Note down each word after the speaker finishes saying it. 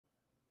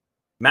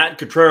Matt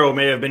Quatraro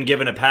may have been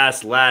given a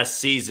pass last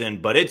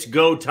season, but it's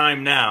go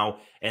time now,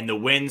 and the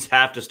wins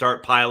have to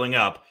start piling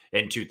up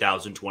in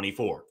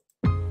 2024.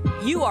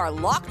 You are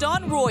Locked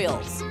On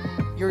Royals,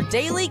 your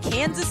daily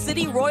Kansas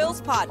City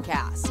Royals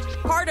podcast.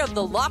 Part of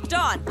the Locked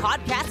On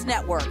Podcast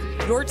Network,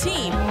 your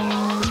team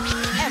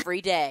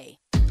every day.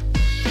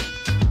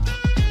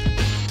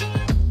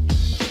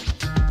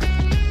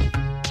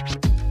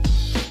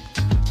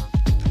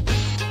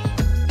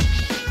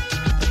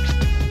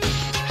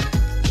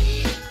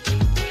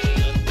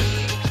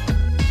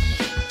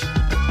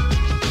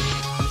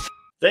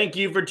 Thank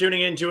you for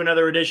tuning in to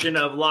another edition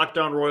of Locked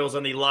On Royals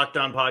on the Locked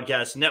On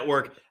Podcast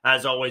Network.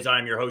 As always,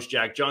 I'm your host,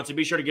 Jack Johnson.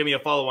 Be sure to give me a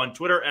follow on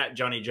Twitter at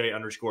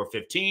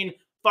JohnnyJ_15.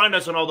 Find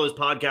us on all those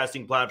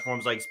podcasting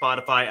platforms like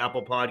Spotify,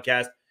 Apple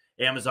Podcast,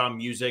 Amazon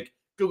Music,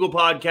 Google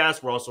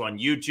Podcasts. We're also on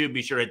YouTube.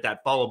 Be sure to hit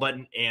that follow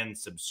button and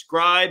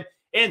subscribe.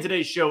 And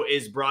today's show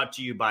is brought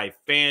to you by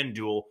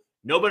FanDuel.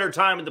 No better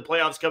time in the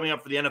playoffs coming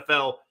up for the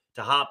NFL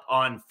to hop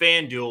on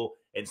FanDuel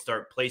and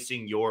start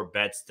placing your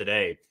bets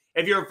today.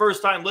 If you're a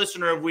first-time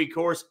listener of We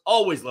Course,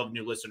 always love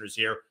new listeners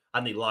here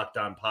on the Locked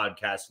On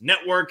Podcast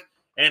Network.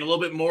 And a little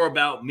bit more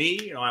about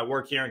me. I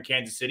work here in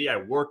Kansas City. I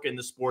work in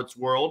the sports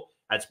world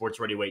at Sports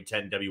Radio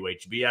 810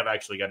 WHB. I've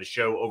actually got a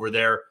show over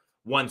there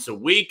once a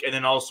week. And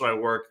then also I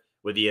work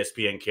with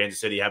ESPN Kansas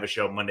City. I have a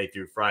show Monday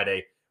through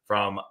Friday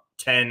from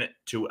 10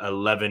 to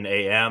 11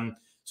 a.m.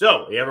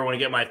 So if you ever want to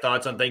get my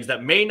thoughts on things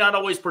that may not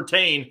always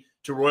pertain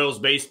to Royals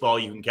baseball,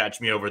 you can catch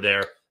me over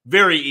there.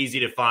 Very easy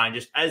to find,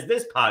 just as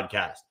this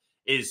podcast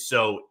is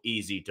so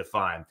easy to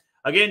find.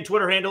 Again,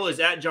 Twitter handle is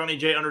at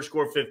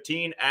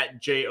JohnnyJ_15, at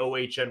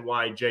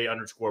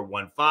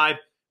JOHNYJ_15.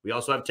 We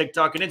also have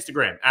TikTok and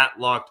Instagram at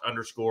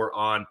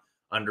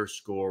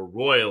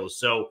locked_on_Royals.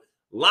 So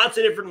lots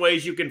of different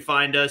ways you can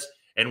find us,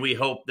 and we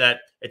hope that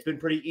it's been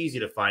pretty easy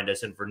to find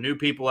us. And for new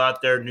people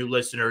out there, new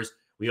listeners,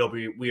 we hope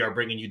we are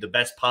bringing you the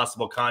best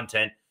possible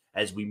content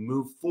as we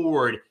move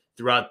forward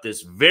throughout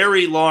this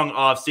very long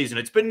offseason.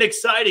 It's been an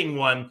exciting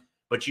one,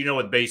 but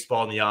with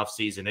baseball in the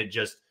offseason,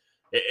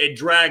 it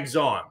drags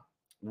on.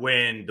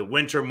 When the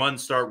winter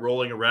months start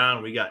rolling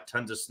around, we got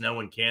tons of snow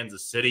in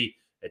Kansas City.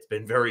 It's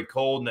been very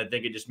cold, and I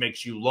think it just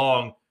makes you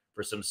long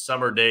for some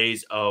summer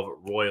days of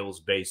Royals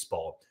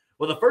baseball.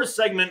 Well, the first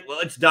segment,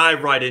 let's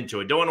dive right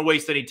into it. Don't want to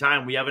waste any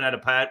time. We haven't had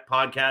a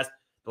podcast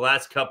the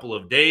last couple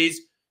of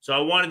days, so I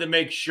wanted to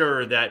make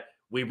sure that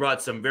we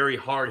brought some very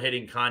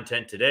hard-hitting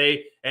content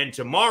today. And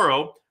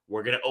tomorrow,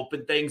 we're going to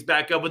open things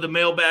back up with a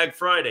Mailbag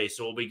Friday,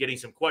 so we'll be getting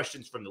some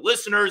questions from the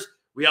listeners.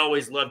 We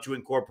always love to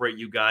incorporate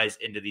you guys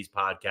into these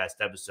podcast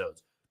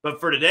episodes.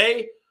 But for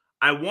today,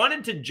 I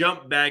wanted to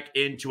jump back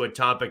into a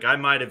topic I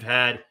might have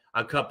had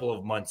a couple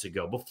of months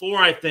ago, before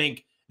I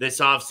think this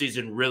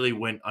offseason really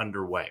went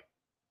underway.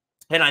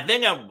 And I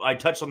think I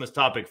touched on this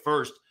topic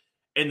first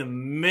in the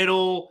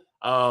middle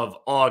of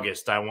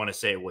August, I want to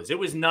say it was. It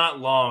was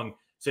not long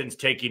since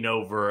taking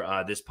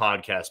over this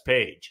podcast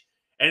page.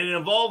 And it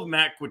involved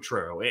Matt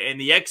Quatraro and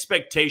the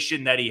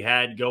expectation that he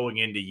had going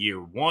into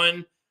year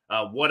one.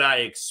 What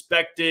I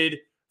expected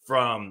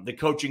from the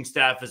coaching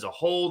staff as a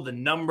whole, the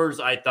numbers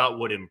I thought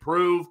would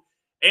improve,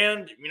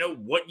 and,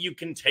 what you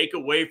can take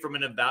away from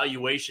an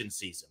evaluation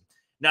season.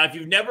 Now, if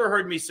you've never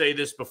heard me say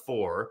this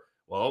before,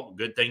 well,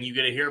 good thing you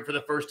get to hear it for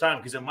the first time,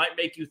 because it might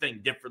make you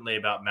think differently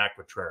about Matt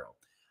Quatraro.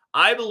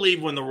 I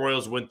believe when the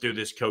Royals went through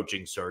this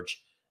coaching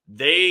search,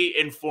 they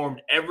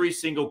informed every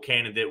single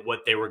candidate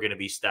what they were going to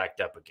be stacked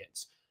up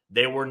against.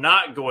 They were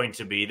not going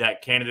to be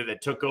that candidate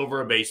that took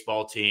over a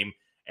baseball team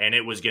and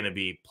it was going to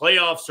be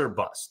playoffs or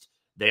bust.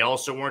 They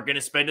also weren't going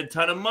to spend a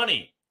ton of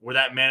money where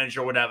that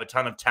manager would have a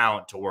ton of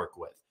talent to work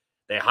with.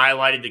 They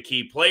highlighted the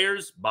key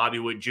players, Bobby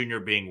Witt Jr.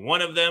 being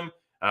one of them,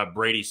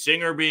 Brady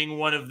Singer being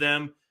one of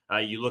them.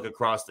 You look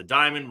across the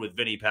diamond with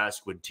Vinny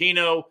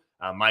Pasquantino,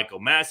 Michael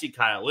Massey,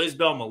 Kyle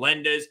Isbell,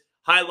 Melendez,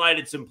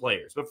 highlighted some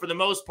players. But for the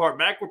most part,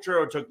 Matt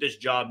Quatraro took this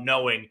job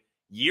knowing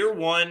year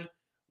one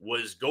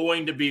was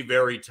going to be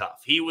very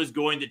tough. He was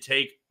going to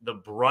take the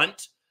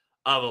brunt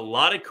of a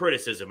lot of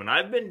criticism. And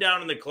I've been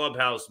down in the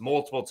clubhouse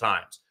multiple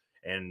times.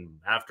 And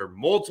after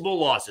multiple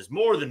losses,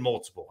 more than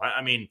multiple,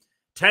 I mean,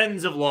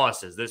 tens of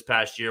losses this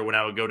past year when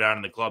I would go down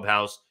in the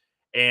clubhouse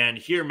and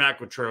hear Matt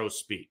Quatraro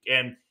speak.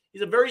 And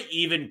he's a very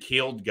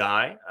even-keeled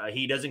guy.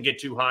 He doesn't get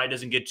too high,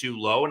 doesn't get too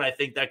low. And I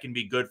think that can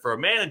be good for a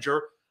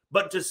manager.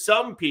 But to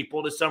some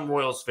people, to some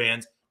Royals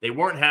fans, they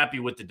weren't happy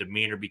with the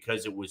demeanor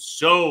because it was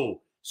so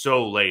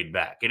laid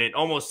back. And it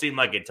almost seemed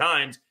like at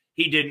times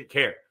he didn't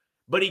care.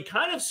 But he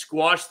kind of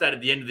squashed that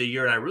at the end of the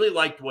year, and I really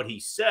liked what he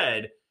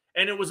said.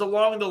 And it was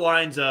along the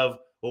lines of,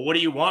 well, what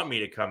do you want me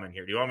to come in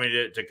here? Do you want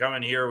me to come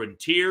in here in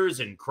tears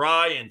and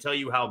cry and tell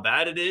you how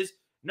bad it is?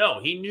 No,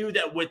 he knew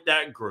that with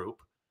that group,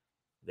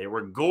 they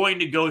were going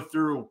to go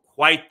through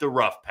quite the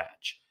rough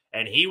patch.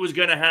 And he was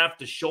going to have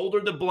to shoulder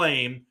the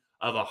blame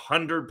of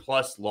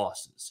 100-plus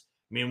losses.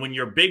 I mean, when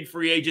your big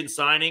free agent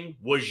signing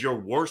was your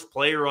worst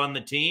player on the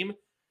team,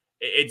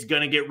 it's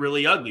going to get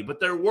really ugly.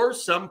 But there were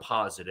some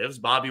positives.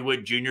 Bobby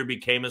Witt Jr.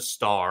 became a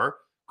star.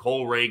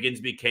 Cole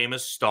Reagans became a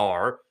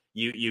star.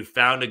 You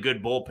found a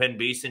good bullpen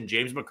beast in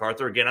James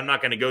MacArthur. Again, I'm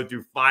not going to go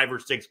through 5 or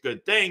 6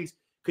 good things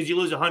because you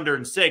lose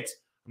 106.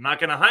 I'm not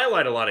going to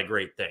highlight a lot of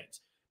great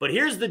things. But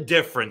here's the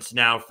difference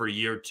now for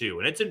year 2,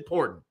 and it's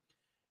important.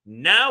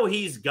 Now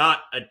he's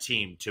got a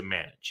team to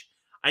manage.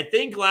 I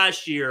think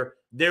last year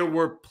there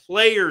were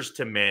players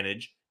to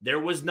manage. There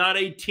was not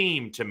a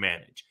team to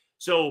manage.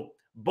 So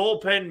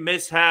bullpen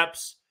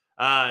mishaps,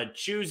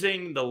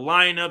 choosing the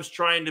lineups,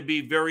 trying to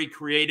be very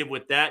creative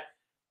with that.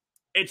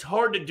 It's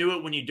hard to do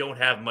it when you don't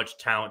have much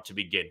talent to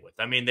begin with.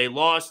 I mean, they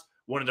lost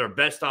one of their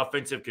best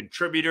offensive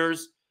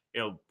contributors,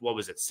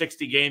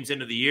 60 games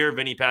into the year,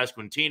 Vinny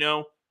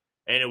Pasquantino,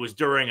 and it was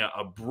during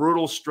a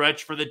brutal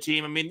stretch for the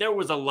team. I mean, there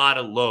was a lot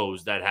of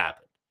lows that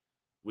happened.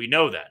 We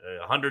know that,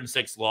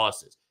 106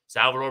 losses.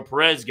 Salvador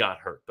Perez got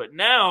hurt, but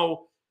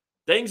now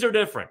things are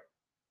different.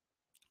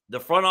 The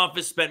front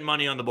office spent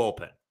money on the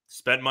bullpen,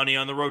 spent money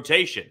on the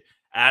rotation,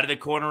 added a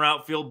corner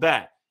outfield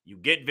bat. You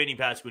get Vinny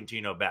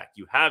Pasquantino back.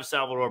 You have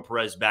Salvador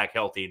Perez back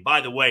healthy. And by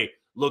the way,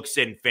 looks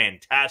in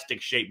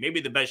fantastic shape.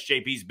 Maybe the best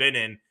shape he's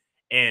been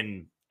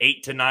in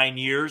 8 to 9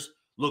 years.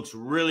 Looks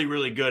really,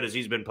 really good as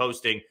he's been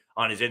posting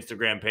on his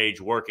Instagram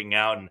page, working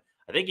out. And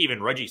I think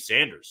even Reggie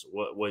Sanders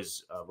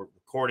was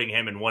recording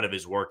him in one of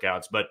his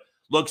workouts. But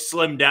looks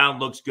slimmed down,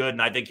 looks good,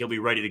 and I think he'll be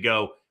ready to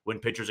go when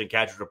pitchers and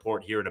catchers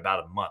report here in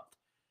about a month.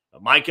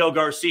 Maikel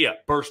Garcia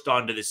burst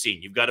onto the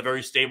scene. You've got a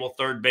very stable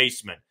third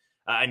baseman.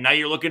 And now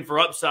you're looking for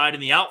upside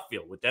in the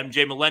outfield with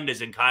MJ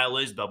Melendez and Kyle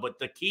Isbell. But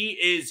the key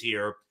is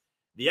here,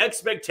 the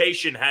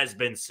expectation has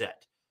been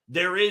set.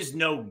 There is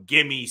no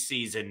gimme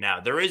season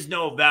now. There is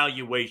no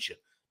evaluation.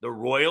 The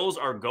Royals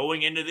are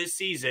going into this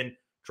season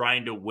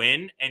trying to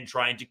win and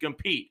trying to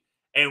compete.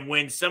 And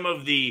when some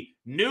of the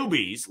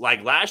newbies,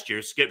 like last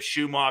year, Skip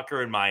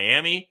Schumacher in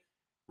Miami,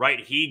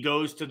 right, he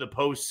goes to the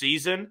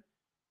postseason,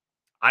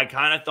 I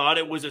kind of thought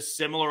it was a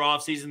similar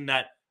offseason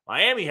that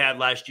Miami had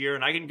last year,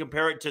 and I can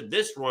compare it to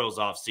this Royals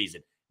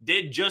offseason.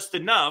 Did just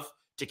enough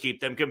to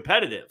keep them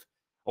competitive.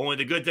 Only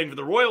the good thing for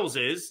the Royals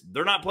is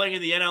they're not playing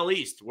in the NL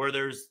East, where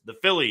there's the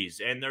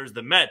Phillies, and there's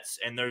the Mets,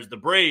 and there's the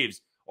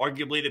Braves,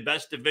 arguably the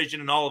best division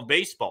in all of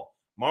baseball.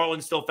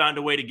 Marlins still found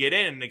a way to get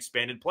in and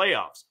expanded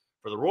playoffs.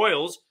 For the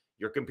Royals,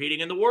 you're competing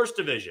in the worst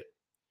division.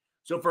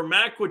 So for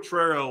Matt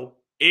Quatraro,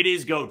 it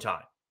is go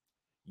time.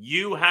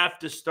 You have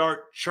to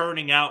start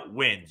churning out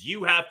wins.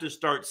 You have to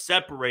start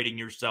separating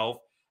yourself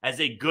as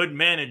a good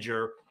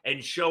manager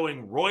and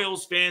showing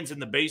Royals fans in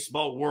the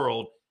baseball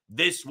world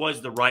this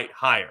was the right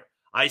hire.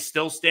 I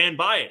still stand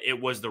by it. It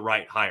was the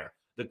right hire.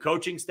 The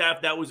coaching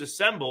staff that was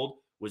assembled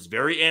was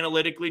very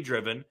analytically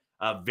driven,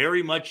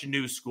 very much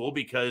new school,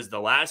 because the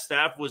last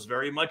staff was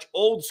very much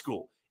old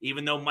school,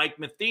 even though Mike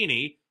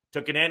Matheny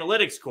took an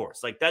analytics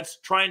course. Like, that's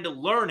trying to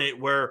learn it,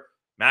 where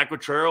Matt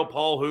Quatraro,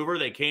 Paul Hoover,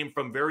 they came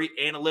from very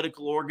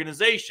analytical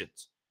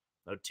organizations.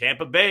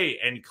 Tampa Bay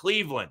and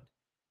Cleveland.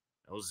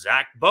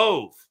 Zach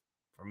Bove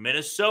from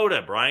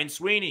Minnesota, Brian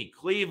Sweeney,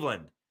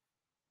 Cleveland.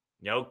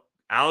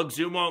 Alex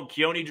Zuma and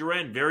Keone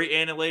Duren, very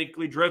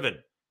analytically driven.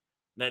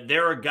 That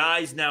there are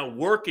guys now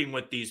working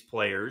with these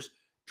players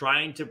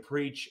trying to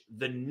preach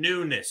the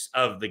newness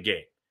of the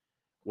game.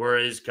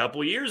 Whereas a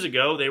couple years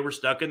ago, they were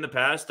stuck in the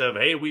past of,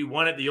 hey, we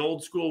won it the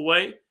old school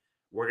way.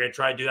 We're going to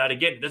try to do that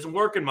again. It doesn't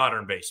work in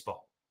modern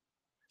baseball.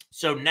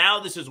 So now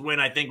this is when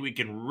I think we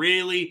can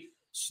really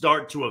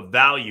start to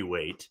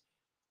evaluate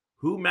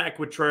who Matt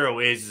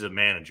Quatraro is as a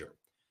manager.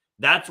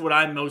 That's what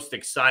I'm most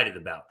excited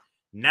about.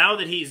 Now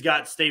that he's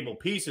got stable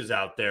pieces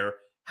out there,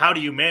 how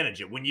do you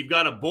manage it? When you've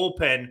got a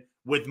bullpen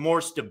with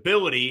more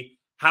stability,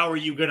 how are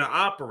you going to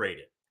operate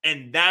it?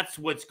 And that's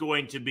what's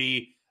going to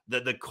be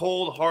the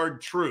cold,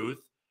 hard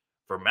truth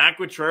for Matt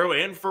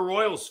Quatraro and for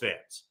Royals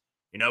fans.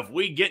 If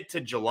we get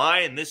to July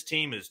and this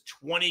team is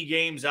 20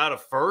 games out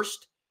of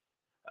first,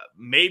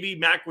 maybe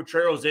Matt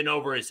Quatraro's in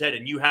over his head,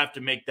 and you have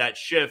to make that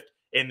shift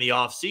in the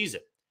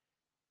offseason.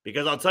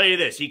 Because I'll tell you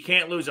this, he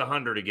can't lose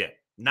 100 again.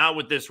 Not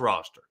with this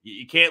roster.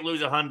 You can't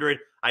lose 100.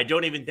 I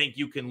don't even think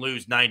you can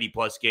lose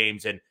 90-plus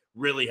games and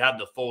really have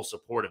the full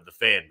support of the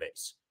fan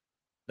base.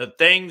 The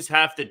things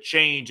have to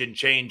change, and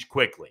change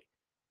quickly.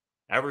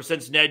 Ever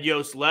since Ned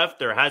Yost left,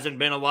 there hasn't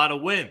been a lot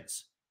of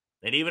wins.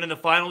 And even in the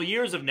final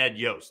years of Ned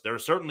Yost, there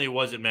certainly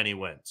wasn't many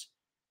wins.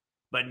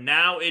 But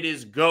now it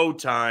is go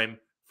time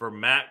for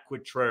Matt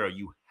Quatraro.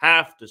 You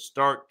have to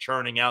start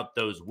churning out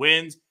those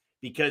wins,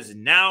 because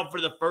now,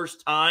 for the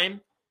first time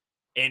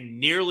in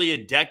nearly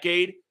a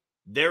decade,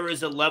 there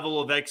is a level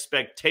of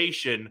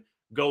expectation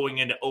going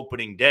into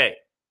opening day.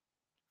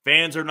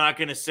 Fans are not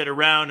going to sit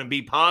around and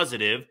be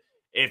positive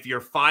if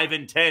you're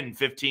 5-10,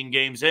 15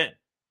 games in.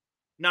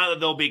 Not that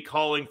they'll be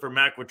calling for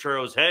Matt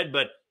Quatraro's head,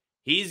 but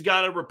he's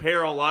got to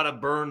repair a lot of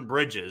burned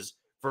bridges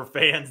for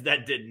fans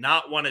that did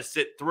not want to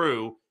sit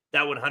through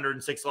that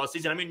 106 loss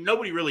season. I mean,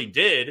 nobody really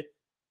did.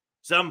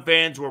 Some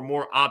fans were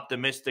more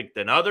optimistic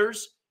than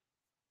others,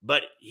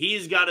 but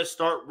he's got to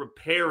start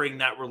repairing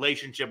that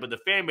relationship with the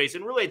fan base.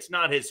 And really, it's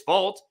not his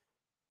fault.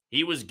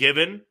 He was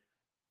given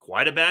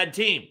quite a bad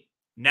team.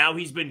 Now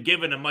he's been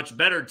given a much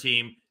better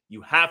team.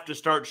 You have to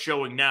start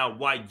showing now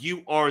why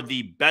you are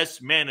the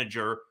best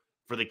manager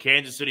for the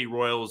Kansas City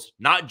Royals,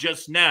 not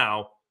just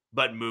now,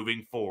 but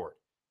moving forward.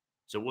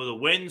 So will the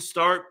wins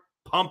start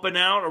pumping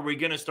out? Are we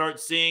going to start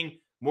seeing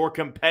more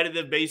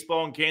competitive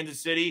baseball in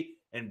Kansas City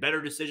and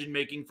better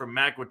decision-making from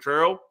Matt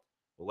Quatraro?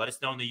 Well, let us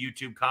know in the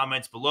YouTube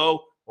comments below,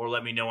 or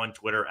let me know on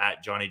Twitter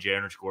at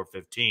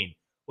JohnnyJ_15.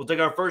 We'll take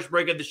our first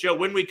break of the show.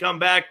 When we come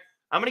back,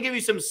 I'm going to give you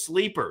some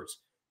sleepers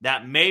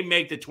that may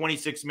make the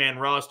 26-man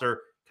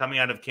roster coming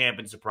out of camp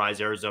in Surprise,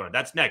 Arizona.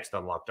 That's next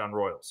on Locked On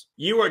Royals.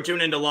 You are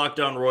tuned into Locked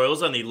On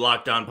Royals on the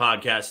Locked On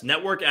Podcast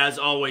Network. As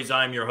always,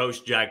 I'm your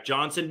host, Jack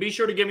Johnson. Be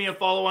sure to give me a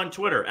follow on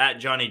Twitter at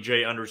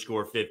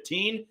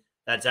JohnnyJ_15.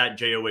 That's at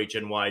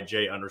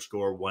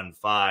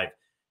JOHNYJ_15.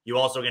 You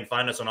also can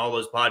find us on all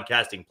those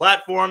podcasting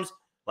platforms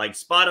like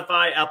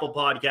Spotify, Apple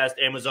Podcast,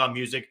 Amazon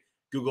Music,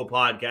 Google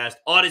Podcast,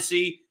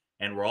 Odyssey,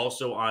 and we're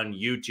also on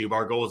YouTube.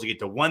 Our goal is to get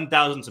to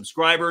 1,000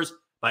 subscribers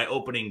by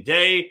opening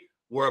day.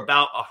 We're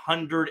about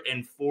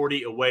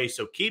 140 away,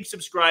 so keep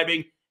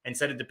subscribing and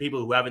send it to people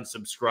who haven't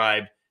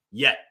subscribed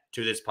yet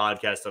to this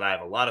podcast that I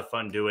have a lot of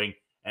fun doing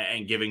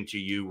and giving to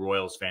you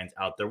Royals fans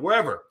out there,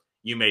 wherever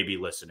you may be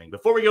listening.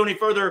 Before we go any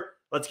further,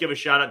 let's give a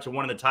shout out to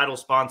one of the title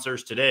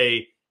sponsors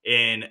today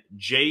in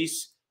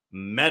Jase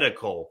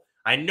Medical.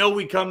 I know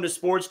we come to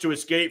sports to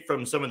escape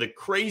from some of the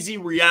crazy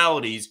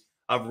realities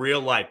of real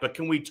life, but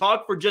can we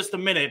talk for just a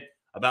minute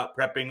about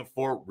prepping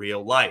for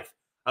real life?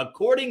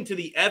 According to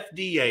the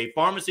FDA,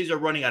 pharmacies are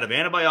running out of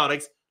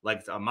antibiotics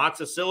like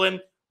amoxicillin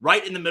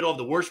right in the middle of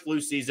the worst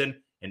flu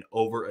season in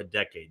over a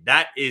decade.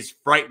 That is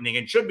frightening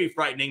and should be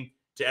frightening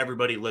to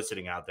everybody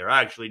listening out there.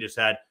 I actually just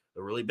had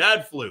a really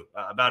bad flu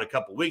about a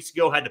couple weeks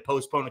ago, had to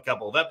postpone a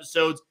couple of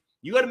episodes.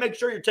 You got to make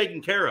sure you're taken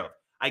care of.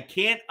 I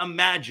can't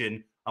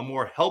imagine a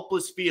more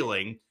helpless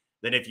feeling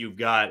than if you've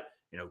got,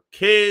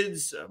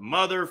 kids,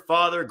 mother,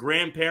 father,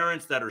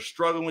 grandparents that are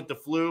struggling with the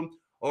flu,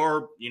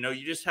 or,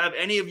 you just have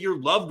any of your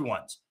loved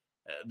ones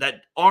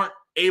that aren't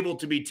able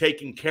to be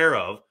taken care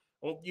of.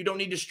 Well, you don't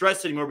need to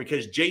stress anymore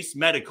because Jase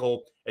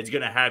Medical is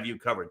going to have you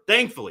covered.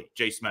 Thankfully,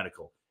 Jase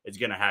Medical is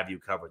going to have you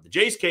covered. The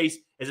Jase case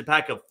is a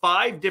pack of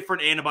 5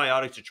 different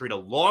antibiotics to treat a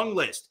long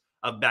list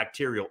of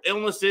bacterial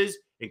illnesses,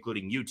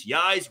 including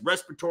UTIs,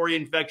 respiratory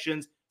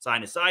infections,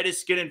 sinusitis,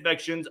 skin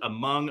infections,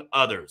 among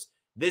others.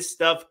 This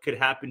stuff could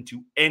happen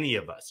to any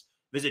of us.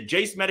 Visit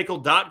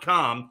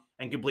jasemedical.com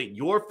and complete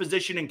your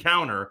physician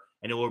encounter,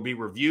 and it will be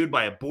reviewed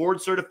by a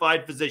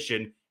board-certified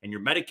physician, and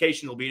your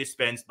medication will be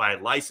dispensed by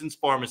a licensed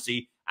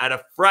pharmacy at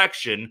a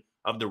fraction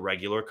of the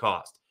regular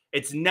cost.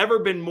 It's never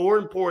been more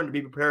important to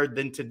be prepared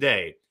than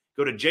today.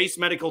 Go to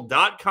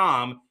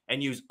jasemedical.com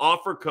and use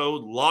offer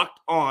code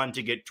LOCKEDON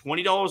to get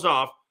 $20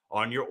 off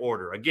on your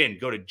order. Again,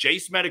 go to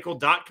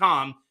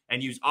jasemedical.com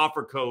and use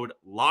offer code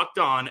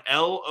LOCKEDON,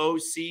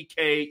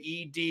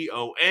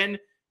 LOCKEDON,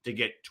 to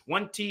get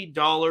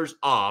 $20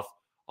 off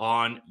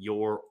on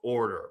your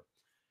order.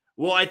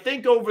 Well, I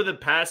think over the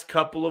past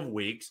couple of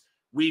weeks,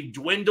 we've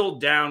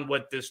dwindled down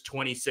what this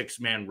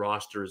 26-man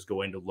roster is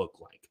going to look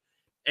like.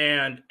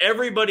 And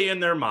everybody in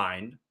their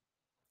mind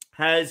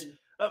has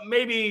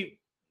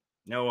maybe,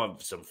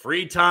 some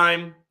free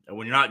time. And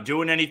when you're not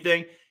doing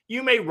anything,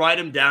 you may write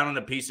them down on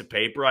a piece of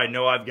paper. I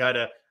know I've got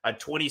a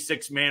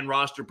 26-man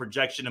roster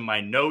projection in my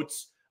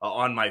notes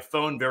on my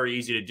phone. Very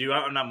easy to do.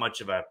 I'm not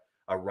much of a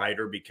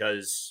writer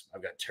because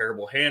I've got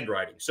terrible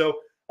handwriting.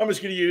 So I'm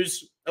just going to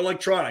use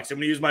electronics. I'm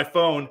going to use my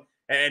phone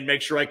and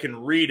make sure I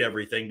can read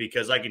everything,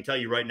 because I can tell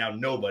you right now,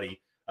 nobody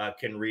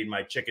can read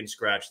my chicken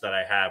scratch that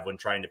I have when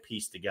trying to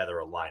piece together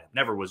a lineup.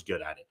 Never was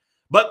good at it.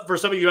 But for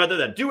some of you out there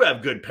that do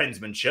have good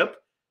pensmanship,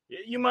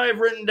 you might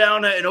have written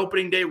down an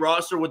opening day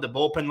roster, what the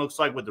bullpen looks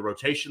like, what the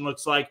rotation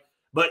looks like.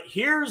 But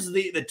here's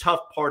the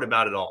tough part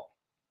about it all,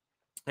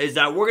 is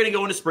that we're going to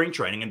go into spring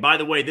training. And by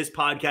the way, this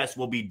podcast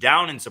will be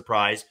down in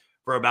Surprise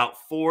for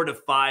about 4 to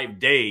 5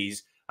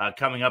 days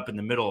coming up in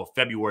the middle of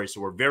February. So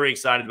we're very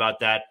excited about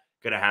that.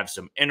 Going to have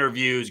some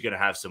interviews, going to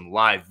have some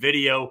live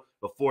video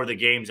before the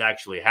games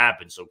actually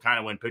happen. So kind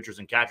of when pitchers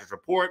and catchers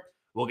report,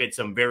 we'll get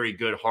some very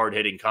good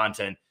hard-hitting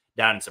content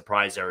down in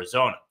Surprise,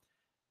 Arizona.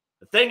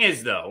 The thing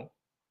is, though,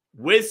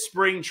 with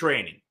spring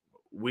training,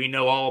 we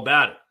know all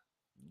about it.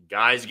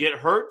 Guys get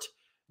hurt,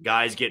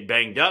 guys get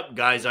banged up,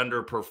 guys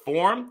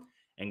underperform,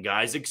 and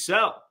guys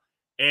excel.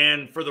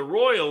 And for the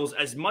Royals,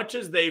 as much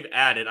as they've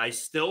added, I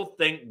still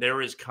think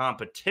there is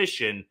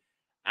competition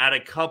at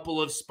a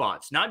couple of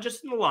spots, not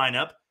just in the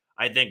lineup.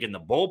 I think in the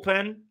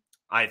bullpen,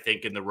 I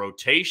think in the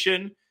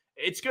rotation.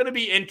 It's going to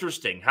be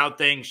interesting how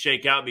things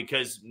shake out,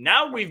 because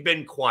now we've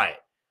been quiet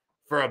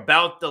for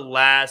about the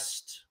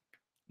last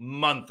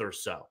month or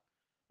so.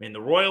 I mean,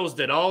 the Royals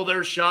did all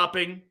their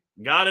shopping,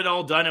 got it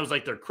all done. It was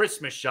like their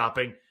Christmas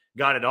shopping,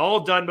 got it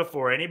all done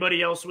before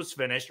anybody else was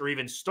finished or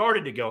even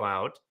started to go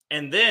out.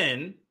 And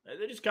then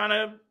they just kind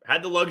of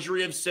had the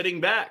luxury of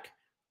sitting back.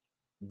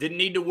 Didn't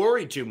need to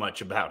worry too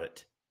much about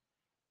it.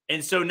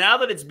 And so now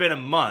that it's been a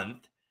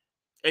month,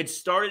 it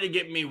started to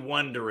get me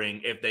wondering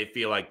if they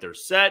feel like they're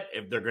set,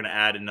 if they're going to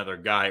add another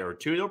guy or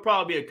two. There'll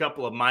probably be a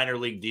couple of minor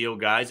league deal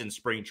guys and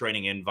spring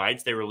training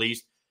invites. They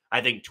released, I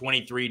think,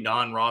 23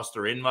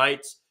 non-roster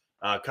invites.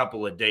 a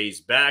couple of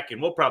days back,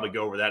 and we'll probably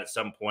go over that at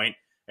some point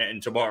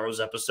in tomorrow's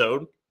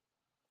episode.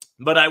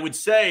 But I would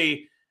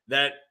say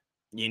that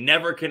you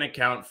never can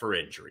account for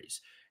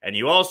injuries. And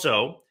you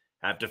also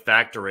have to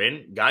factor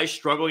in guys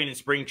struggling in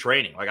spring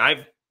training. Like,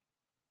 I've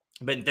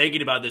been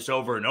thinking about this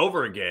over and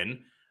over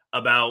again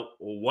about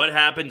what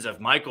happens if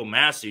Michael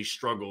Massey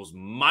struggles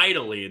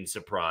mightily in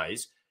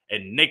surprise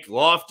and Nick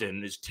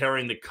Lofton is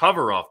tearing the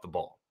cover off the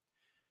ball.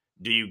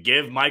 Do you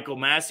give Michael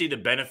Massey the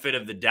benefit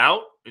of the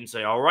doubt and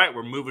say, all right,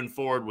 we're moving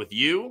forward with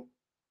you?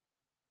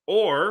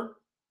 Or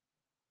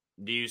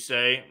do you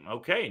say,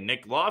 okay,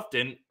 Nick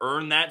Lofton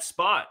earned that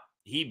spot.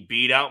 He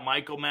beat out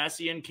Michael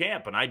Massey in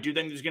camp, and I do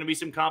think there's going to be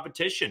some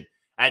competition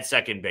at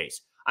second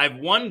base. I've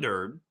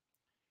wondered,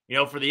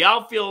 for the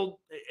outfield,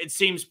 it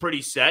seems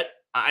pretty set.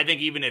 I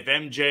think even if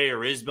MJ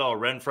or Isbell or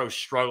Renfroe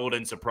struggled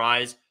in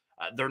surprise,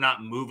 they're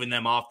not moving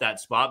them off that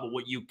spot. But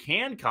what you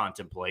can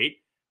contemplate,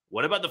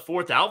 what about the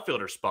fourth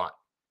outfielder spot?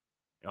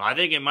 I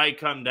think it might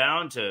come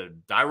down to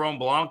Dairon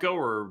Blanco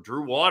or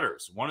Drew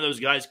Waters. One of those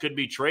guys could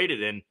be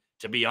traded. And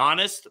to be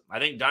honest, I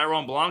think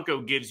Dairon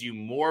Blanco gives you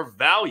more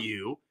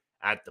value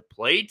at the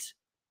plate.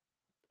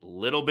 A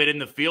little bit in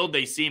the field,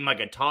 they seem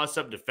like a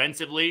toss-up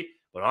defensively.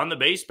 But on the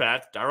base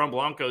path, Dairon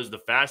Blanco is the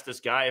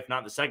fastest guy, if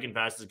not the second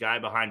fastest guy,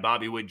 behind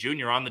Bobby Witt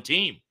Jr. on the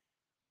team.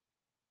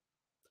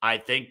 I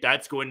think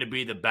that's going to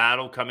be the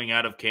battle coming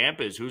out of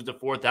camp, is who's the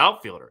fourth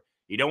outfielder.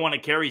 You don't want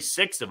to carry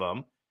 6 of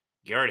them.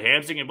 Garrett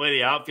Hampson can play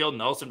the outfield.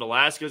 Nelson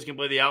Velasquez can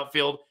play the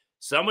outfield.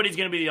 Somebody's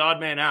going to be the odd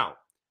man out.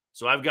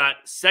 So I've got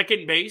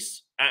second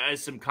base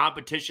as some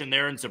competition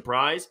there in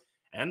surprise,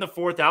 and the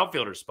fourth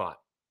outfielder spot.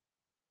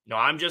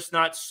 I'm just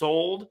not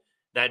sold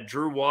that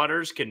Drew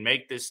Waters can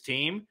make this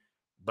team,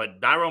 but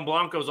Dairon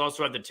Blanco's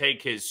also have to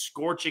take his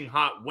scorching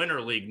hot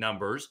Winter League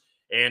numbers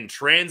and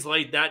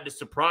translate that to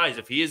surprise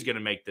if he is going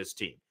to make this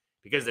team.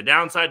 Because the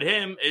downside to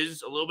him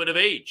is a little bit of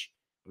age.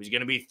 He's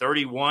going to be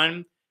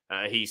 31.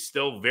 He's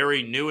still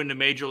very new into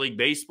Major League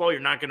Baseball.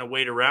 You're not going to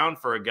wait around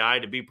for a guy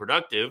to be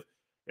productive,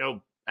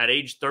 at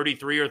age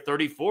 33 or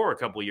 34 a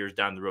couple years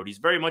down the road. He's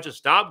very much a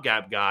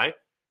stopgap guy,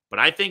 but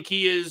I think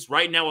he is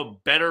right now a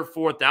better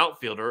fourth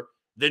outfielder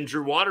than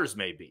Drew Waters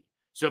may be.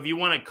 So if you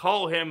want to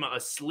call him a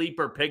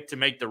sleeper pick to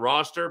make the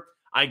roster,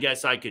 I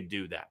guess I could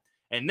do that.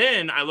 And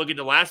then I look at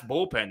the last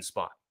bullpen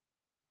spot.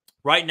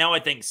 Right now, I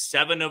think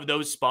 7 of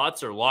those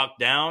spots are locked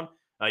down.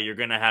 You're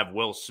going to have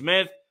Will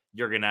Smith.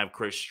 You're going to have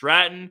Chris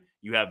Stratton.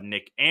 You have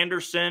Nick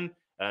Anderson.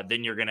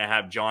 Then you're going to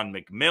have John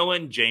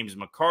McMillan, James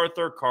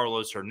MacArthur,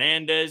 Carlos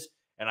Hernandez.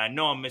 And I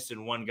know I'm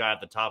missing one guy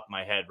at the top of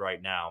my head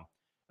right now.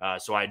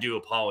 So I do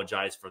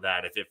apologize for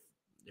that. If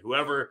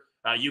whoever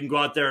you can go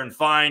out there and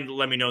find,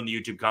 let me know in the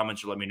YouTube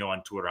comments or let me know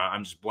on Twitter.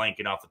 I'm just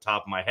blanking off the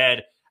top of my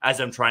head as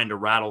I'm trying to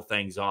rattle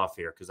things off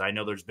here because I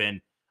know there's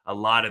been a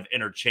lot of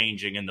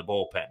interchanging in the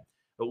bullpen.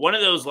 But one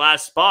of those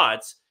last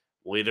spots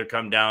will either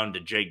come down to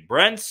Jake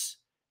Brentz,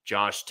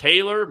 Josh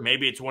Taylor,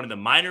 maybe it's one of the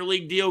minor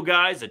league deal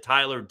guys, a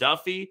Tyler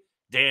Duffy,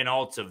 Dan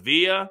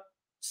Altavilla,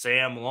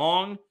 Sam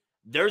Long.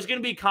 There's going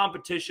to be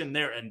competition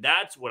there, and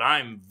that's what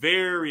I'm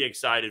very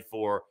excited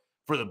for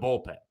the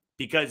bullpen,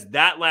 because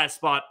that last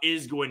spot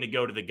is going to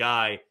go to the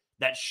guy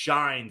that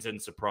shines in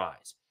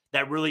surprise,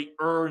 that really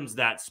earns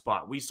that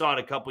spot. We saw it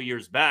a couple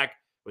years back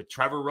with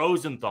Trevor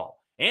Rosenthal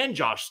and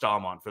Josh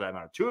Stallman, for that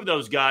matter. 2 of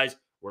those guys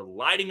were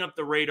lighting up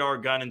the radar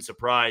gun in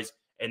surprise,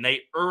 and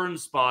they earned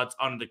spots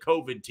on the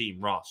COVID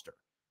team roster.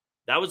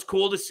 That was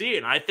cool to see,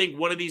 and I think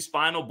one of these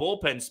final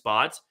bullpen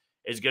spots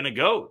is going to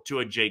go to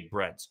a Jake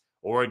Brentz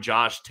or a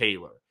Josh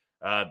Taylor.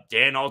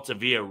 Dan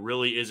Altavilla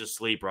really is a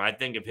sleeper. I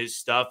think if his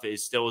stuff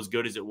is still as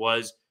good as it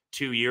was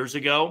 2 years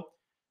ago,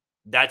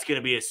 that's going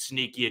to be a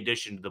sneaky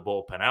addition to the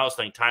bullpen. I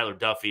also think Tyler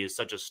Duffy is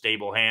such a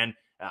stable hand.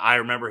 I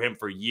remember him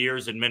for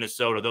years in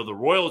Minnesota. Though the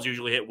Royals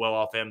usually hit well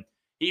off him,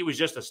 he was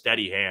just a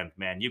steady hand,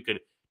 man. You could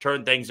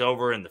turn things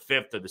over in the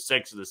 5th or the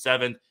 6th or the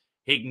 7th.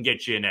 He can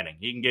get you an inning.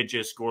 He can get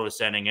you a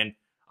scoreless inning. And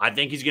I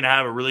think he's going to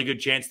have a really good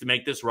chance to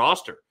make this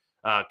roster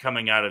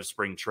coming out of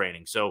spring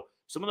training. So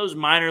some of those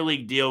minor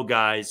league deal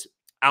guys,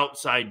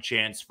 outside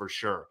chance for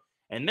sure.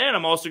 And then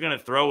I'm also going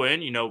to throw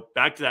in,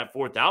 back to that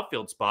fourth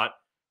outfield spot.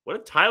 What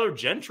if Tyler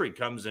Gentry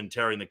comes in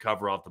tearing the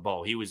cover off the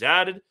ball? He was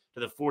added to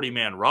the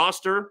 40-man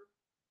roster.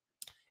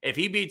 If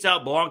he beats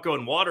out Blanco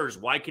and Waters,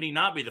 why can he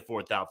not be the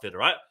fourth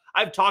outfielder?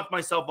 I've talked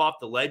myself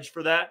off the ledge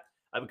for that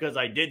because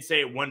I did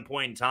say at one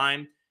point in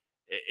time,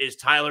 is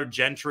Tyler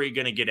Gentry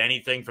going to get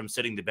anything from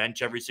sitting the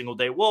bench every single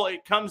day? Well,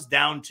 it comes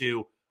down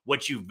to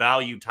what you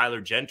value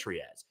Tyler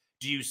Gentry as.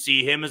 Do you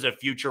see him as a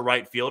future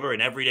right fielder,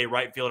 an everyday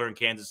right fielder in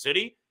Kansas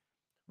City?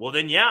 Well,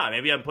 then, yeah,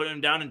 maybe I'm putting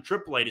him down in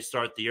AAA to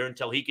start the year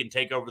until he can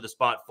take over the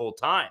spot full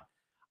time.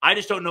 I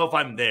just don't know if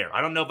I'm there.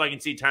 I don't know if I can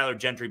see Tyler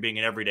Gentry being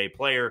an everyday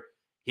player.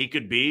 He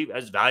could be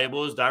as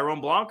valuable as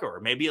Dairon Blanco,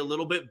 or maybe a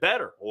little bit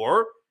better,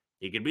 or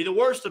he could be the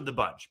worst of the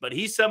bunch. But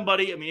he's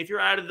somebody, if you're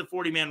added to the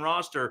 40-man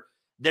roster,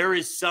 there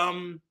is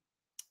some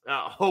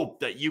hope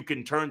that you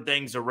can turn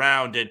things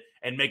around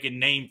and make a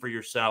name for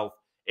yourself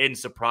in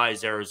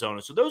Surprise,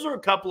 Arizona. So those are a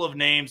couple of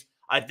names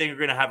I think are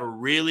going to have a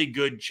really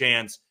good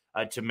chance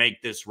to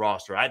make this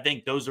roster. I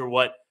think those are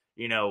what,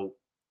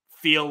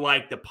 feel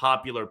like the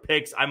popular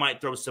picks. I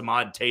might throw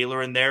Samad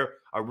Taylor in there,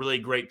 a really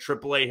great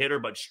AAA hitter,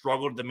 but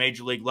struggled at the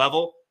major league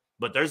level.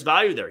 But there's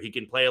value there. He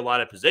can play a lot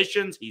of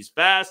positions. He's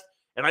fast.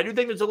 And I do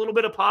think there's a little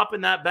bit of pop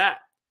in that bat.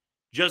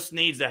 Just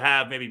needs to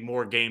have maybe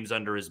more games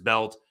under his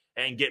belt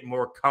and get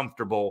more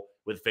comfortable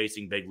with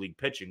facing big league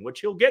pitching, which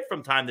he'll get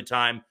from time to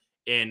time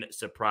in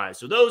Surprise.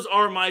 So those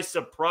are my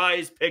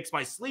surprise picks,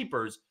 my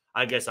sleepers,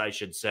 I guess I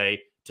should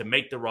say, to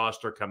make the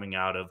roster coming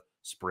out of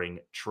spring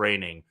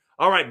training.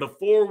 All right,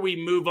 before we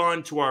move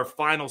on to our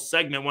final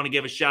segment, I want to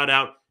give a shout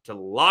out to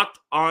Locked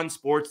On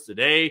Sports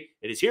Today.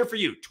 It is here for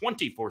you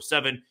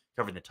 24/7,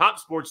 covering the top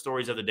sports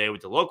stories of the day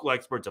with the local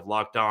experts of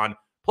Locked On,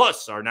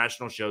 plus our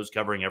national shows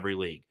covering every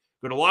league.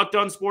 Go to Locked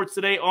On Sports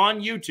Today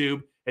on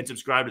YouTube and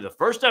subscribe to the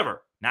first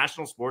ever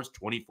national sports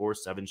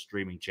 24/7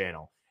 streaming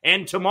channel.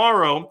 And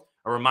tomorrow,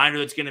 a reminder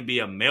that's going to be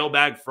a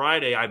Mailbag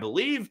Friday, I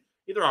believe,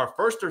 either our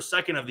first or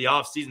second of the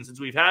offseason, since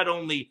we've had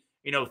only,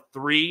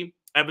 3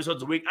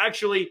 episodes a week.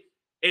 Actually,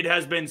 it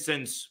has been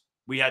since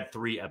we had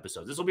 3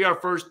 episodes. This will be our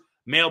first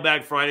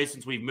Mailbag Friday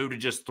since we've moved to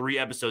just 3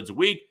 episodes a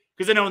week.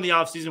 Because I know in the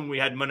offseason we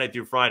had Monday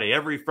through Friday.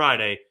 Every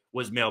Friday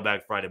was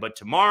Mailbag Friday. But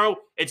tomorrow,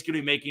 it's going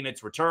to be making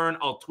its return.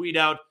 I'll tweet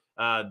out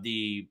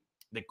the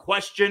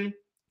question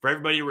for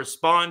everybody to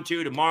respond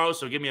to tomorrow.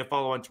 So give me a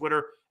follow on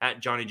Twitter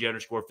at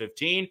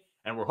JohnnyJ_15.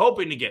 And we're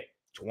hoping to get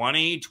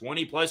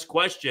 20 plus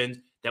questions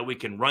that we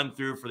can run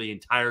through for the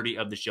entirety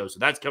of the show. So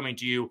that's coming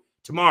to you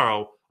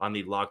tomorrow on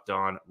the Locked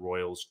On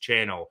Royals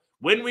channel.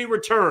 When we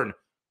return,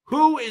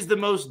 who is the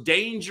most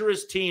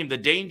dangerous team, the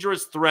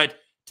dangerous threat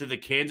to the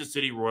Kansas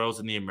City Royals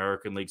in the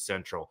American League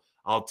Central?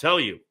 I'll tell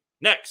you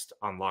next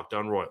on Locked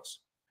On Royals.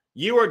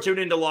 You are tuned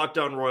into Locked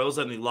On Royals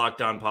on the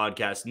Locked On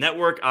Podcast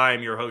Network. I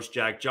am your host,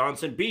 Jack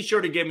Johnson. Be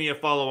sure to give me a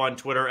follow on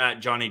Twitter at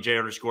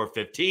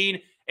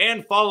JohnnyJ_15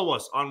 and follow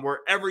us on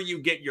wherever you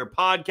get your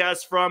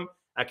podcasts from.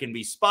 That can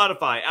be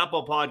Spotify,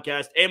 Apple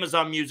Podcasts,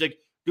 Amazon Music,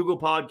 Google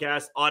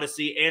Podcasts,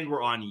 Odyssey, and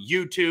we're on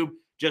YouTube.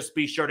 Just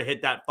be sure to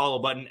hit that follow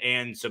button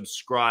and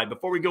subscribe.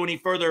 Before we go any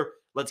further,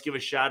 let's give a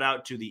shout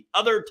out to the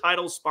other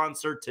title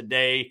sponsor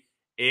today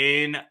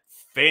in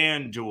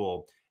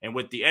FanDuel. And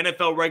with the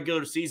NFL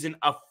regular season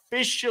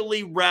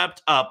officially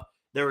wrapped up,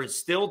 there is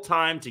still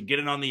time to get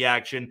in on the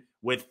action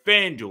with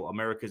FanDuel,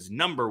 America's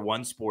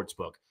 #1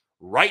 sportsbook.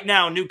 Right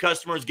now, new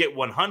customers get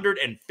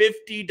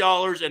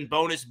 $150 in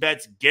bonus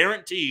bets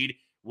guaranteed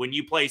when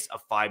you place a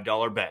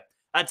 $5 bet.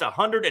 That's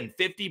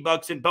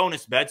 $150 in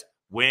bonus bets,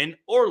 win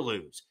or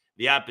lose.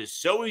 The app is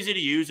so easy to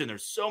use, and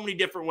there's so many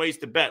different ways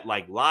to bet,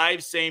 like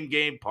live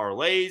same-game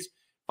parlays,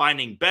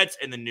 finding bets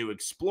in the new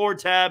Explore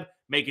tab,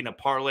 making a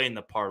parlay in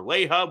the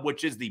Parlay Hub,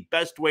 which is the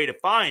best way to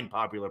find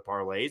popular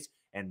parlays,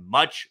 and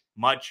much,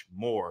 much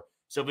more.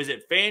 So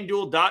visit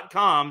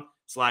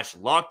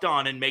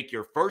FanDuel.com/lockedon and make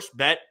your first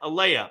bet a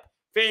layup.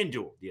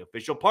 FanDuel, the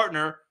official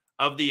partner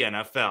of the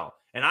NFL.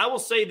 And I will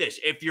say this,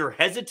 if you're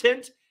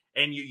hesitant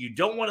and you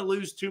don't want to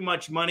lose too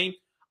much money,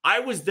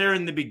 I was there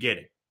in the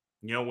beginning.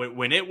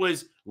 When it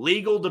was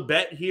legal to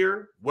bet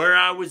here where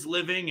I was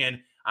living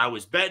and I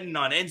was betting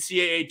on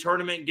NCAA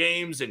tournament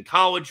games and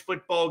college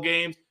football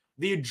games,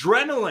 the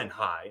adrenaline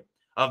high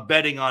of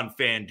betting on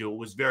FanDuel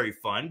was very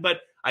fun,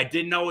 but I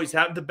didn't always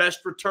have the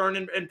best return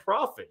and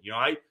profit.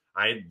 I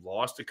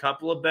lost a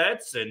couple of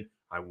bets and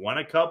I won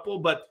a couple,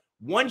 but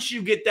once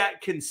you get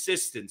that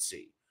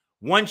consistency,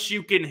 once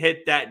you can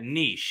hit that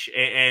niche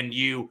and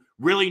you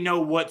really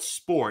know what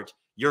sport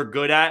you're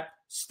good at,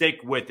 stick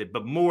with it.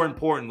 But more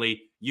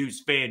importantly,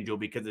 use FanDuel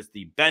because it's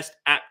the best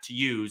app to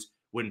use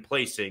when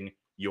placing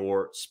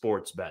your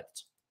sports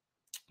bets.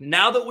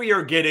 Now that we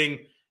are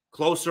getting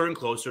closer and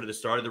closer to the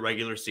start of the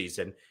regular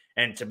season,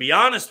 and to be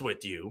honest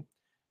with you,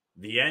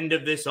 the end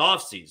of this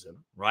offseason,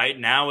 right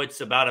now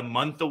it's about a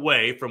month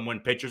away from when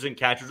pitchers and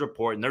catchers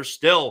report, and there's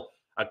still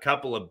a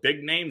couple of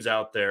big names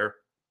out there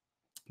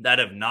that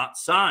have not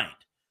signed.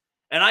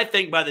 And I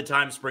think by the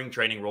time spring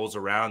training rolls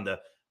around, the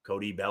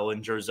Cody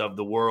Bellingers of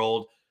the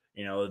world,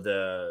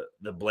 the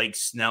Blake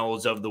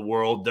Snells of the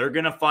world, they're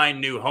going to find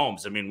new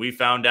homes. I mean, we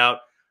found out,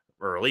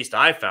 or at least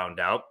I found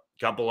out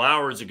a couple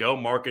hours ago,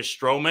 Marcus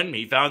Stroman,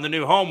 he found a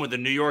new home with the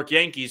New York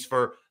Yankees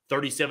for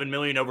 $37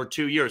 million over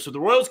 2 years. So the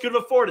Royals could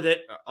have afforded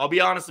it. I'll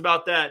be honest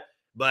about that.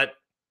 But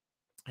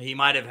he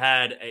might have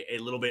had a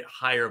little bit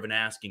higher of an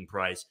asking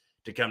price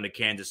to come to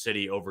Kansas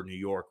City over New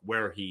York,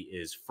 where he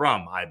is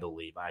from, I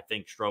believe. I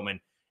think Stroman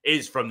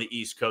is from the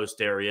East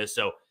Coast area,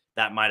 so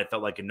that might have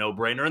felt like a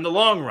no-brainer in the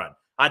long run.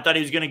 I thought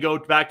he was going to go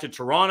back to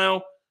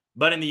Toronto,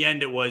 but in the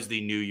end, it was the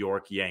New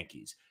York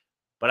Yankees.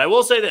 But I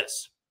will say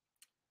this.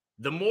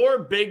 The more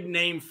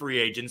big-name free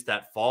agents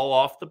that fall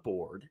off the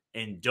board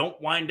and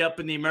don't wind up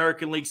in the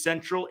American League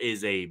Central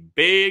is a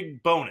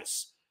big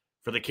bonus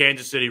for the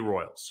Kansas City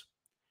Royals.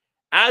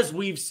 As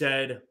we've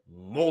said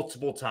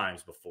multiple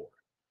times before,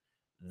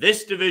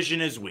 this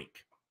division is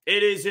weak.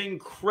 It is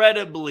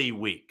incredibly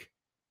weak.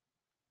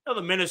 Now,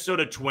 the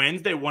Minnesota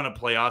Twins, they won a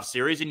playoff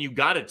series, and you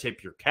got to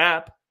tip your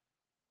cap,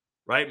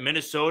 right?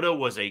 Minnesota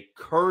was a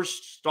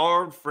cursed,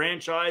 starved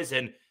franchise,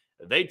 and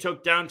They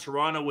took down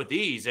Toronto with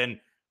ease and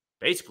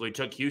basically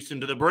took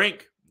Houston to the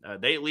brink.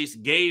 They at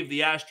least gave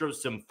the Astros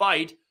some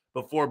fight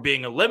before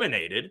being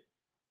eliminated.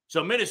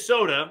 So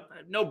Minnesota,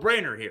 no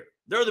brainer here.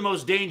 They're the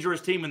most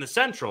dangerous team in the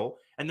Central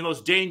and the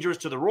most dangerous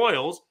to the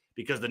Royals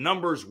because the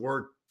numbers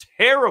were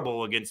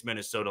terrible against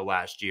Minnesota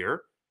last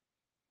year.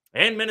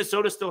 And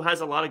Minnesota still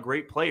has a lot of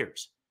great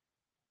players.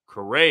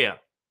 Correa,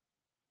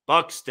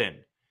 Buxton.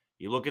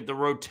 You look at the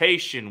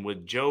rotation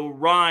with Joe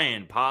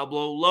Ryan,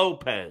 Pablo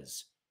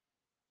Lopez.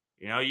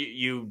 You know,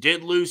 you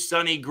did lose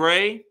Sonny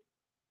Gray,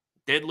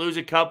 did lose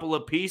a couple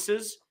of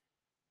pieces,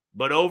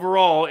 but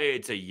overall,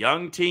 it's a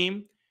young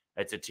team.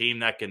 It's a team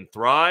that can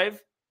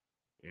thrive.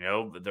 You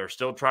know, they're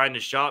still trying to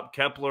shop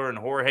Kepler and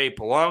Jorge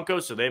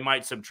Polanco, so they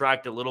might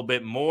subtract a little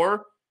bit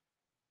more.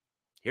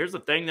 Here's the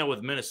thing, though,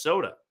 with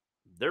Minnesota.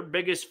 Their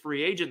biggest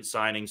free agent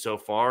signing so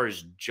far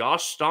is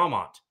Josh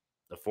Staumont,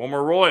 the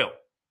former Royal.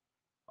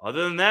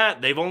 Other than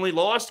that, they've only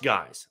lost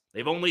guys.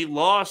 They've only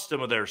lost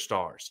some of their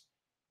stars.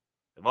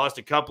 They've lost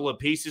a couple of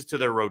pieces to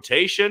their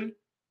rotation,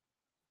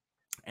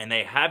 and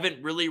they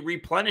haven't really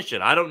replenished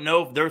it. I don't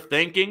know if they're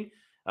thinking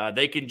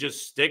they can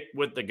just stick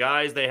with the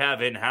guys they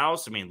have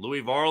in-house. I mean,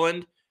 Louis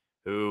Varland,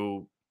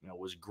 who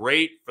was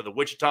great for the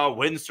Wichita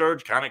Wind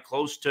Surge, kind of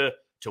close to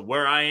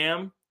where I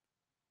am.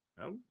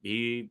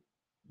 He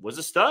was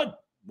a stud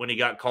when he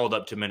got called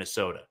up to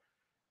Minnesota.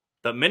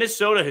 But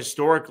Minnesota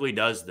historically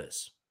does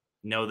this.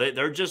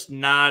 They're just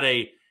not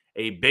a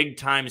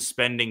big-time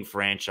spending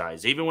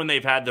franchise. Even when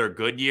they've had their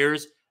good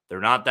years, they're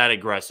not that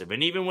aggressive.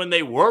 And even when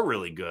they were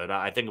really good,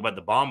 I think about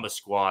the Bomba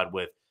squad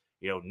with,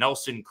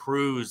 Nelson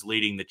Cruz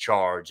leading the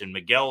charge and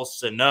Miguel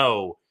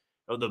Sano,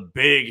 the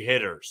big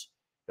hitters,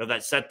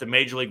 that set the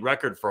major league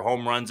record for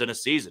home runs in a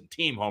season,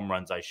 team home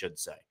runs, I should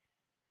say.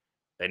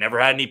 They never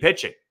had any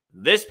pitching.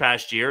 This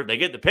past year, they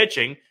get the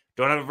pitching,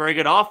 don't have a very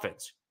good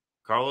offense.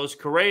 Carlos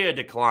Correa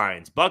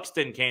declines.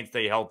 Buxton can't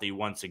stay healthy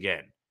once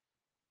again.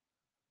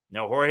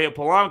 Now, Jorge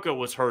Polanco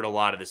was hurt a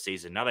lot of the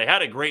season. Now, they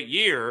had a great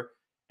year,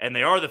 and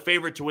they are the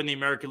favorite to win the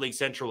American League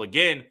Central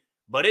again,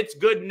 but it's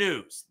good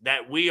news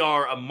that we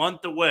are a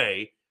month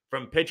away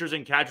from pitchers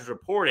and catchers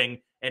reporting,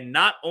 and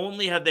not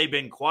only have they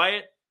been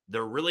quiet,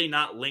 they're really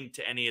not linked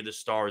to any of the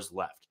stars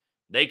left.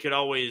 They could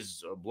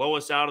always blow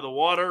us out of the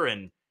water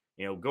and,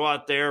 go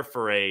out there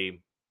for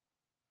a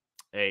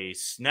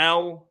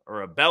Snell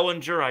or a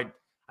Bellinger. I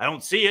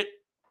don't see it.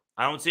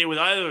 I don't see it with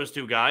either of those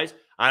two guys.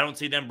 I don't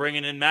see them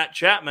bringing in Matt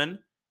Chapman.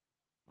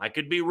 I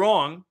could be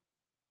wrong,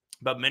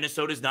 but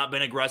Minnesota's not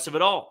been aggressive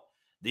at all.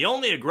 The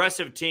only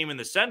aggressive team in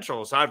the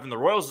Central, aside from the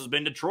Royals, has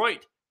been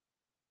Detroit.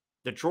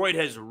 Detroit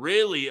has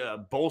really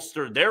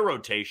bolstered their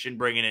rotation,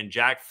 bringing in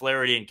Jack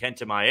Flaherty and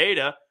Kenta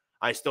Maeda.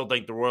 I still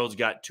think the Royals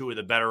got two of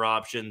the better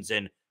options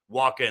in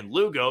Waka and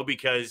Lugo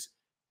because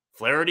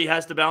Flaherty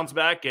has to bounce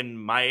back, and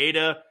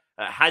Maeda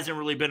hasn't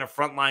really been a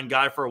frontline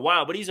guy for a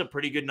while, but he's a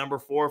pretty good number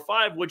 4 or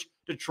 5, which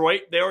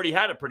Detroit, they already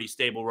had a pretty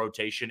stable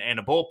rotation and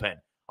a bullpen.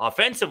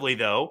 Offensively,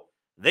 though,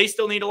 they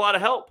still need a lot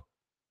of help.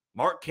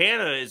 Mark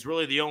Canha is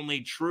really the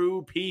only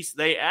true piece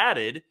they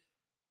added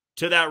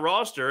to that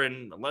roster,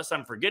 and unless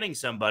I'm forgetting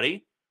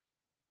somebody,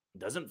 it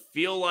doesn't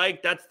feel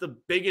like that's the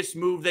biggest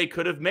move they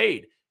could have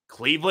made.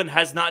 Cleveland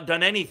has not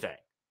done anything.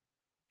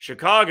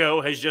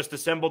 Chicago has just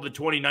assembled the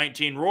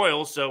 2019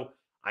 Royals, so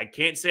I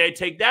can't say I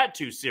take that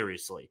too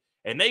seriously.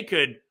 And they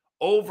could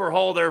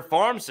overhaul their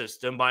farm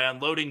system by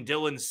unloading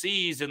Dylan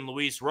Cease and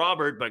Luis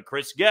Robert, but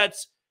Chris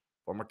Getz,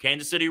 former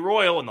Kansas City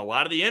Royal, and a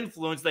lot of the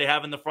influence they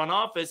have in the front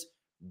office,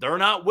 they're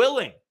not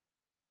willing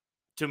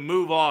to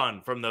move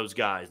on from those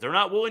guys. They're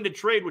not willing to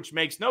trade, which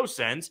makes no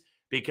sense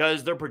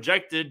because they're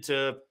projected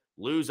to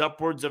lose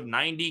upwards of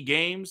 90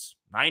 games,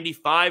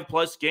 95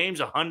 plus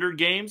games, 100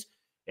 games,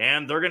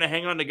 and they're going to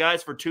hang on to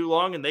guys for too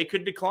long and they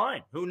could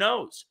decline. Who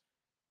knows?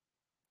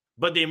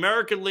 But the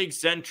American League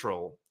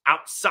Central,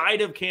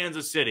 outside of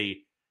Kansas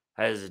City,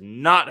 has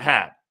not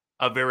had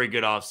a very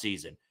good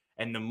offseason.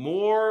 And the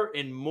more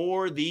and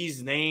more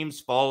these names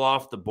fall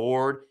off the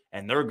board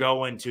and they're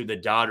going to the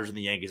Dodgers and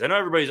the Yankees. I know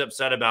everybody's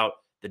upset about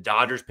the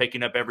Dodgers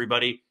picking up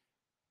everybody.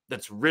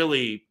 That's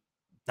really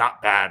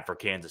not bad for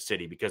Kansas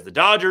City because the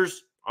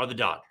Dodgers are the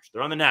Dodgers.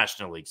 They're on the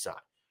National League side.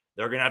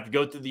 They're going to have to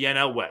go through the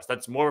NL West.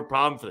 That's more of a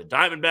problem for the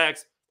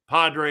Diamondbacks, the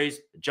Padres,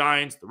 the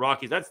Giants, the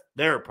Rockies. That's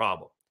their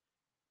problem.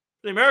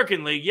 The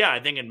American League, yeah, I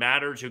think it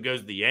matters who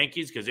goes to the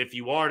Yankees because if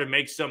you are to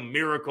make some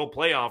miracle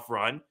playoff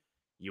run,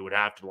 you would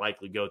have to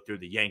likely go through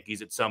the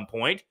Yankees at some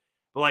point.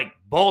 But like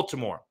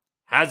Baltimore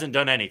hasn't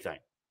done anything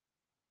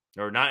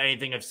or not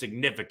anything of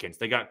significance.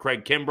 They got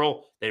Craig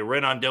Kimbrell. They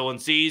ran on Dylan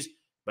Cease,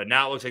 but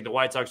now it looks like the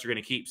White Sox are going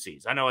to keep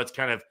Cease. I know it's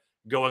kind of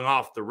going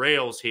off the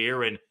rails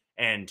here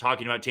and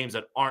talking about teams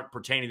that aren't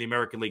pertaining to the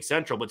American League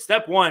Central, but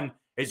step one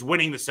is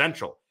winning the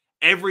Central.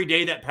 Every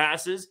day that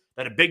passes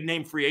that a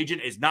big-name free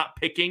agent is not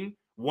picking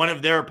one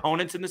of their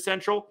opponents in the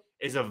Central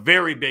is a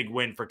very big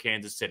win for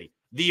Kansas City.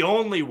 The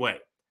only way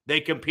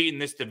they compete in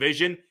this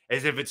division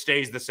is if it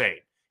stays the same,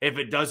 if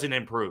it doesn't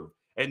improve.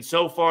 And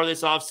so far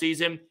this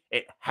offseason,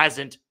 it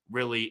hasn't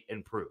really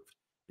improved.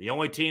 The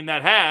only team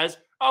that has,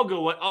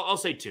 I'll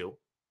say two.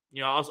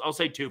 I'll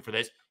say 2 for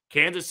this.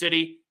 Kansas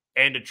City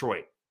and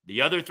Detroit.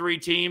 The other 3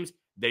 teams,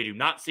 they do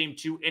not seem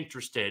too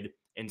interested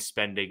in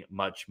spending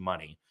much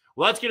money.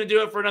 Well, that's going to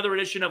do it for another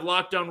edition of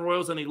Locked On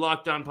Royals on the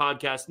Locked On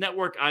Podcast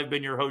Network. I've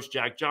been your host,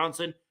 Jack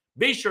Johnson.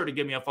 Be sure to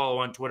give me a follow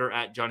on Twitter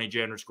at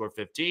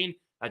JohnnyJ_15.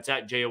 That's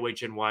at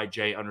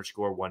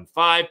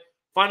JOHNYJ_15.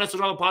 Find us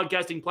on all the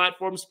podcasting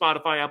platforms,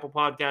 Spotify, Apple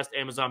Podcast,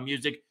 Amazon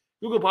Music,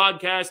 Google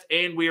Podcast,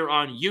 and we are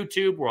on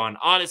YouTube. We're on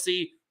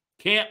Odyssey.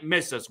 Can't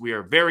miss us. We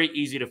are very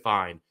easy to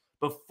find.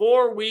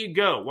 Before we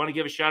go, want to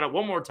give a shout out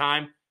one more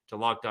time to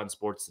Locked On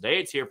Sports Today.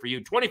 It's here for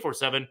you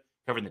 24/7,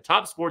 covering the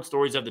top sports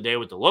stories of the day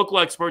with the local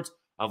experts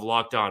of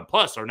Locked On,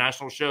 plus our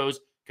national shows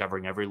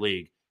covering every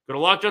league. Go to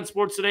Locked On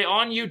Sports Today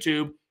on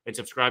YouTube and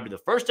subscribe to the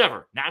first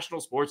ever national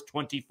sports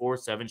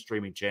 24/7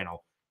 streaming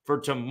channel. For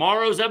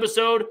tomorrow's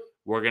episode,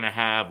 we're going to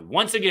have,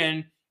 once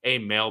again, a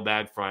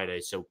Mailbag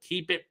Friday. So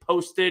keep it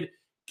posted.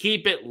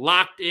 Keep it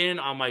locked in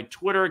on my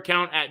Twitter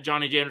account at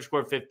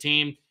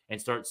JohnnyJ_15 and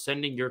start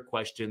sending your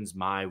questions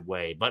my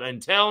way. But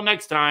until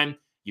next time,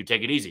 you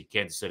take it easy,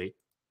 Kansas City.